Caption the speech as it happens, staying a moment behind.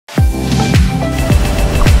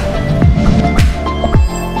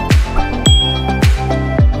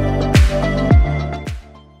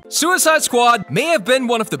Suicide Squad may have been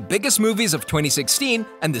one of the biggest movies of 2016,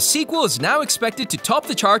 and the sequel is now expected to top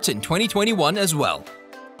the charts in 2021 as well.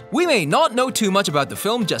 We may not know too much about the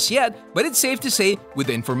film just yet, but it's safe to say, with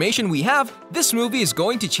the information we have, this movie is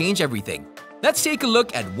going to change everything. Let's take a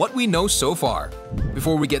look at what we know so far.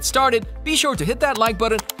 Before we get started, be sure to hit that like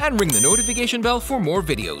button and ring the notification bell for more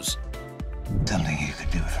videos. Something you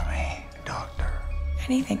could do for me, Doctor.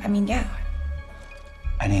 Anything, yeah.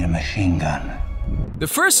 I need a machine gun. The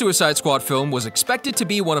first Suicide Squad film was expected to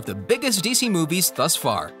be one of the biggest DC movies thus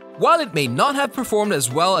far. While it may not have performed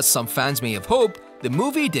as well as some fans may have hoped, the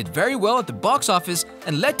movie did very well at the box office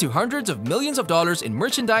and led to hundreds of millions of dollars in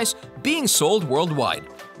merchandise being sold worldwide.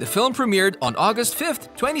 The film premiered on August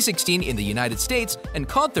 5th, 2016 in the United States and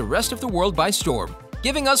caught the rest of the world by storm,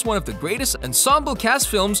 giving us one of the greatest ensemble cast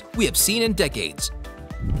films we have seen in decades.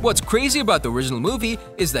 What's crazy about the original movie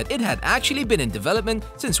is that it had actually been in development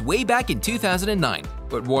since way back in 2009,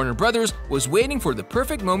 but Warner Brothers was waiting for the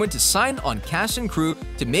perfect moment to sign on cast and crew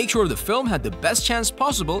to make sure the film had the best chance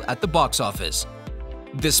possible at the box office.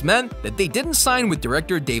 This meant that they didn't sign with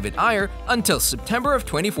director David Ayer until September of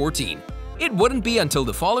 2014. It wouldn't be until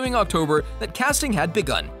the following October that casting had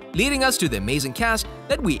begun, leading us to the amazing cast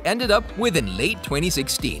that we ended up with in late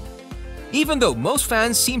 2016. Even though most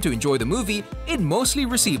fans seemed to enjoy the movie, it mostly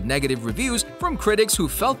received negative reviews from critics who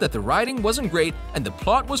felt that the writing wasn't great and the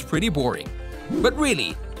plot was pretty boring. But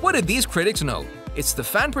really, what did these critics know? It's the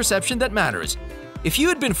fan perception that matters. If you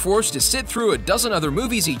had been forced to sit through a dozen other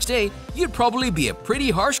movies each day, you'd probably be a pretty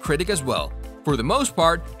harsh critic as well. For the most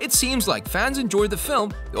part, it seems like fans enjoyed the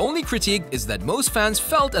film. The only critique is that most fans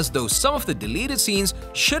felt as though some of the deleted scenes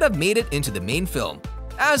should have made it into the main film,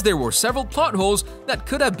 as there were several plot holes that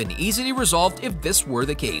could have been easily resolved if this were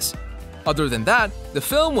the case. Other than that, the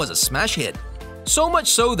film was a smash hit. So much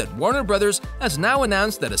so that Warner Brothers has now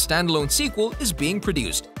announced that a standalone sequel is being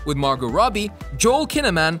produced, with Margot Robbie, Joel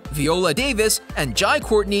Kinnaman, Viola Davis, and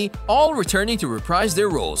Courtney all returning to reprise their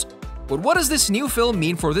roles. But what does this new film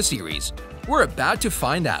mean for the series? We're about to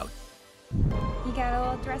find out. You got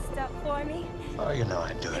all dressed up for me? Oh, you know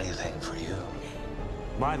I'd do anything for you.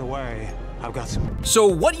 By the way, I've got some... So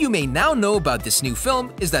what you may now know about this new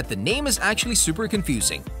film is that the name is actually super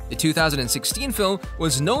confusing. The 2016 film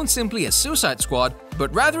was known simply as Suicide Squad,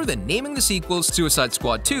 but rather than naming the sequel Suicide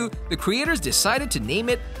Squad 2, the creators decided to name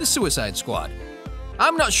it The Suicide Squad.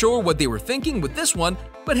 I'm not sure what they were thinking with this one,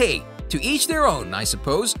 but hey, to each their own, I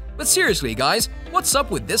suppose. But seriously guys, what's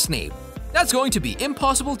up with this name? That's going to be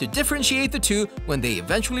impossible to differentiate the two when they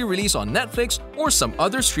eventually release on Netflix or some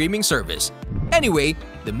other streaming service. Anyway,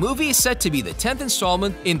 the movie is set to be the 10th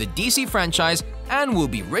installment in the DC franchise and will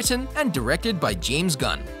be written and directed by James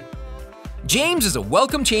Gunn. James is a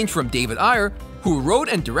welcome change from David Ayer, who wrote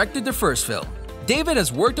and directed the first film. David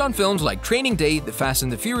has worked on films like Training Day, The Fast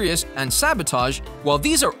and the Furious, and Sabotage. While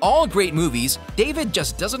these are all great movies, David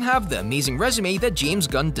just doesn't have the amazing resume that James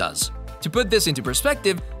Gunn does. To put this into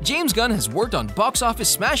perspective, James Gunn has worked on box office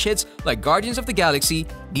smash hits like Guardians of the Galaxy.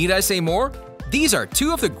 Need I say more? These are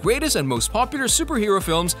two of the greatest and most popular superhero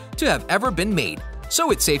films to have ever been made,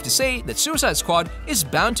 so it's safe to say that Suicide Squad is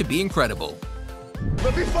bound to be incredible.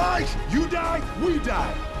 Let me fight! You die, we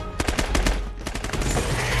die!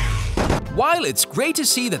 While it's great to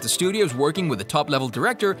see that the studio is working with a top-level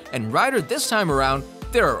director and writer this time around,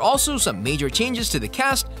 there are also some major changes to the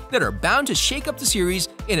cast that are bound to shake up the series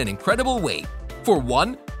in an incredible way. For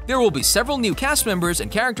one, there will be several new cast members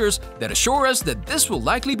and characters that assure us that this will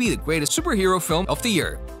likely be the greatest superhero film of the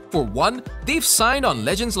year. For one, they've signed on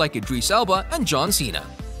legends like Idris Elba and John Cena.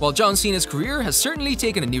 While John Cena's career has certainly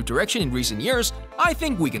taken a new direction in recent years, I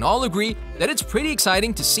think we can all agree that it's pretty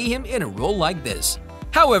exciting to see him in a role like this.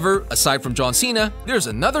 However, aside from John Cena, there's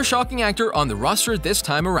another shocking actor on the roster this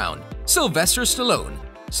time around: Sylvester Stallone.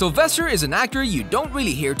 Sylvester is an actor you don't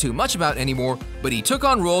really hear too much about anymore, but he took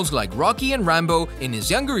on roles like Rocky and Rambo in his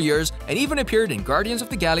younger years and even appeared in Guardians of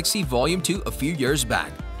the Galaxy Volume 2 a few years back.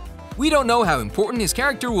 We don't know how important his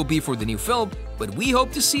character will be for the new film, but we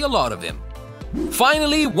hope to see a lot of him.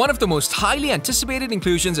 Finally, one of the most highly anticipated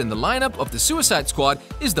inclusions in the lineup of the Suicide Squad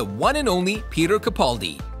is the one and only Peter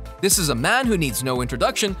Capaldi. This is a man who needs no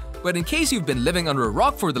introduction, but in case you've been living under a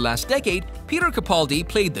rock for the last decade, Peter Capaldi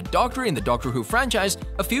played the Doctor in the Doctor Who franchise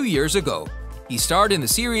a few years ago. He starred in the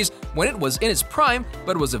series when it was in its prime,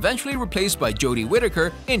 but was eventually replaced by Jodie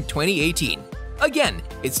Whittaker in 2018. Again,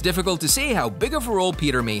 it's difficult to say how big of a role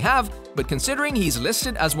Peter may have, but considering he's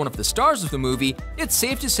listed as one of the stars of the movie, it's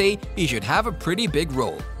safe to say he should have a pretty big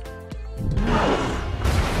role.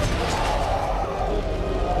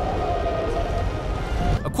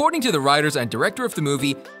 According to the writers and director of the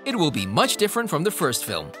movie, it will be much different from the first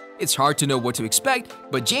film. It's hard to know what to expect,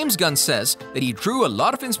 but James Gunn says that he drew a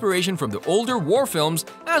lot of inspiration from the older war films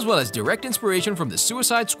as well as direct inspiration from the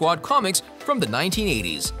Suicide Squad comics from the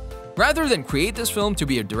 1980s. Rather than create this film to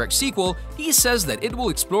be a direct sequel, he says that it will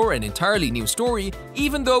explore an entirely new story,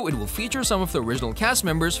 even though it will feature some of the original cast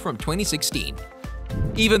members from 2016.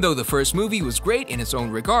 Even though the first movie was great in its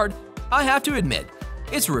own regard, I have to admit,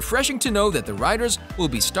 it's refreshing to know that the writers will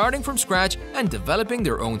be starting from scratch and developing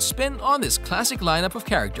their own spin on this classic lineup of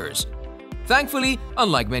characters. Thankfully,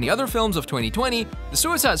 unlike many other films of 2020, The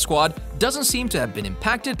Suicide Squad doesn't seem to have been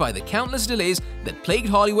impacted by the countless delays that plagued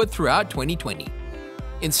Hollywood throughout 2020.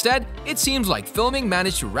 Instead, it seems like filming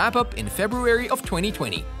managed to wrap up in February of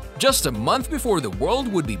 2020, just a month before the world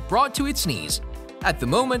would be brought to its knees. At the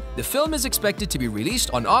moment, the film is expected to be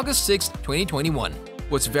released on August 6, 2021.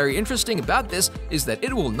 What's very interesting about this is that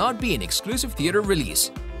it will not be an exclusive theater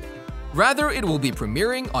release. Rather, it will be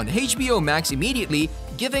premiering on HBO Max immediately,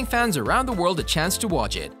 giving fans around the world a chance to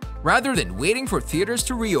watch it, rather than waiting for theaters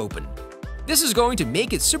to reopen. This is going to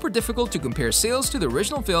make it super difficult to compare sales to the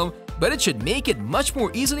original film, but it should make it much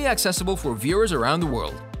more easily accessible for viewers around the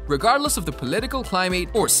world, regardless of the political climate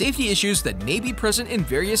or safety issues that may be present in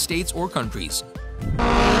various states or countries.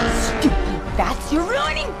 Stupid bats, you're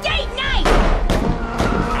ruining date night!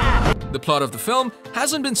 The plot of the film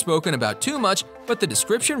hasn't been spoken about too much, but the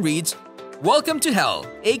description reads, "Welcome to Hell,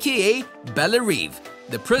 aka Belle Reve,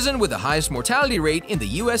 the prison with the highest mortality rate in the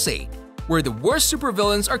USA, where the worst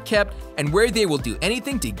supervillains are kept and where they will do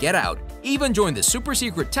anything to get out, even join the super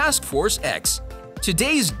secret Task Force X.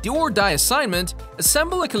 Today's do-or-die assignment: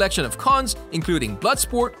 assemble a collection of cons including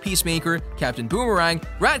Bloodsport, Peacemaker, Captain Boomerang,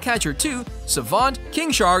 Ratcatcher 2, Savant,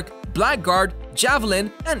 King Shark, Blackguard,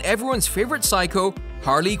 Javelin, and everyone's favorite psycho,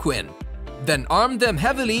 Harley Quinn. Then arm them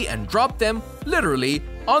heavily and drop them, literally,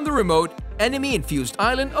 on the remote, enemy-infused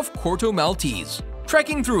island of Corto Maltese.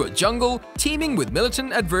 Trekking through a jungle, teeming with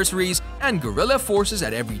militant adversaries and guerrilla forces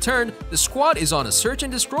at every turn, the squad is on a search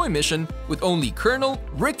and destroy mission with only Colonel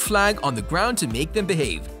Rick Flag on the ground to make them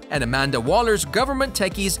behave, and Amanda Waller's government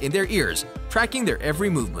techies in their ears, tracking their every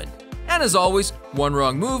movement. And as always, one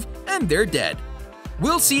wrong move and they're dead.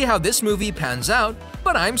 We'll see how this movie pans out,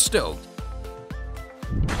 but I'm stoked.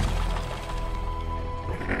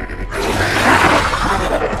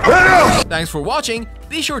 Thanks for watching.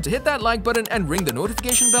 Be sure to hit that like button and ring the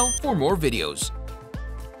notification bell for more videos.